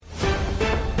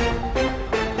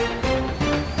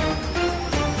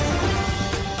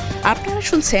আপনারা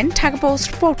শুনছেন Dhaka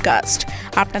post podcast.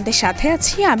 আপনাদের সাথে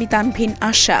আছি আমি তানভিন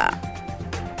আশা।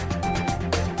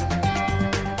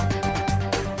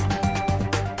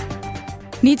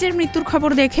 নিজের মৃত্যুর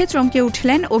খবর দেখে চমকে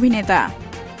উঠলেন অভিনেতা।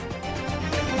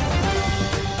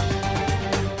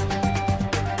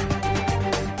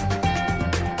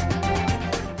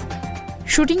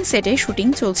 শুটিং সেটে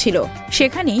শুটিং চলছিল,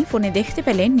 সেখানেই ফোনে দেখতে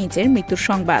পেলেন নিজের মৃত্যুর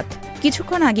সংবাদ।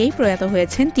 কিছুক্ষণ আগেই প্রয়াত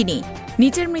হয়েছেন তিনি।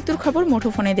 নিজের মৃত্যুর খবর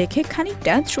মুঠোফোনে দেখে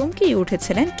খানিকটা চমকেই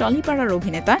উঠেছিলেন টলিপাড়ার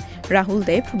অভিনেতা রাহুল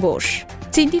দেব বোস।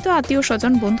 চিন্তিত আত্মীয়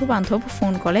স্বজন বন্ধু বান্ধব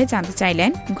ফোন কলে জানতে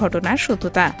চাইলেন ঘটনার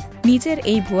সত্যতা। নিজের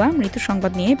এই ভুয়া মৃত্যু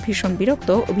সংবাদ নিয়ে ভীষণ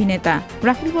বিরক্ত অভিনেতা।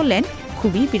 রাহুল বললেন,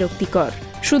 খুবই বিরক্তিকর।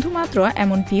 শুধুমাত্র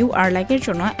এমন ভিউ আর লাইকের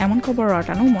জন্য এমন খবর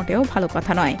রটানো মোটেও ভালো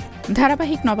কথা নয়।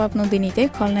 ধারাবাহিক নবাব নন্দিনীতে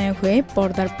খলনায়ক হয়ে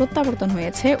পর্দার প্রত্যাবর্তন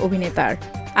হয়েছে অভিনেতার।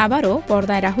 আবারও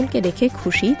পর্দায় রাহুলকে দেখে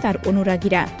খুশি তার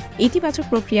অনুরাগীরা। ইতিবাচক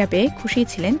প্রক্রিয়া পেয়ে খুশি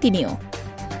ছিলেন তিনিও।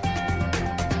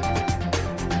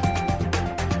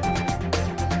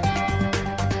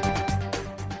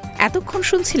 এতক্ষণ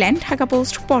শুনছিলেন ঢাকা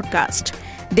পোস্ট পডকাস্ট।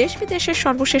 দেশ বিদেশের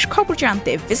সর্বশেষ খবর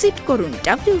জানতে ভিজিট করুন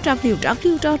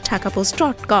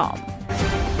www.dhakapost.com।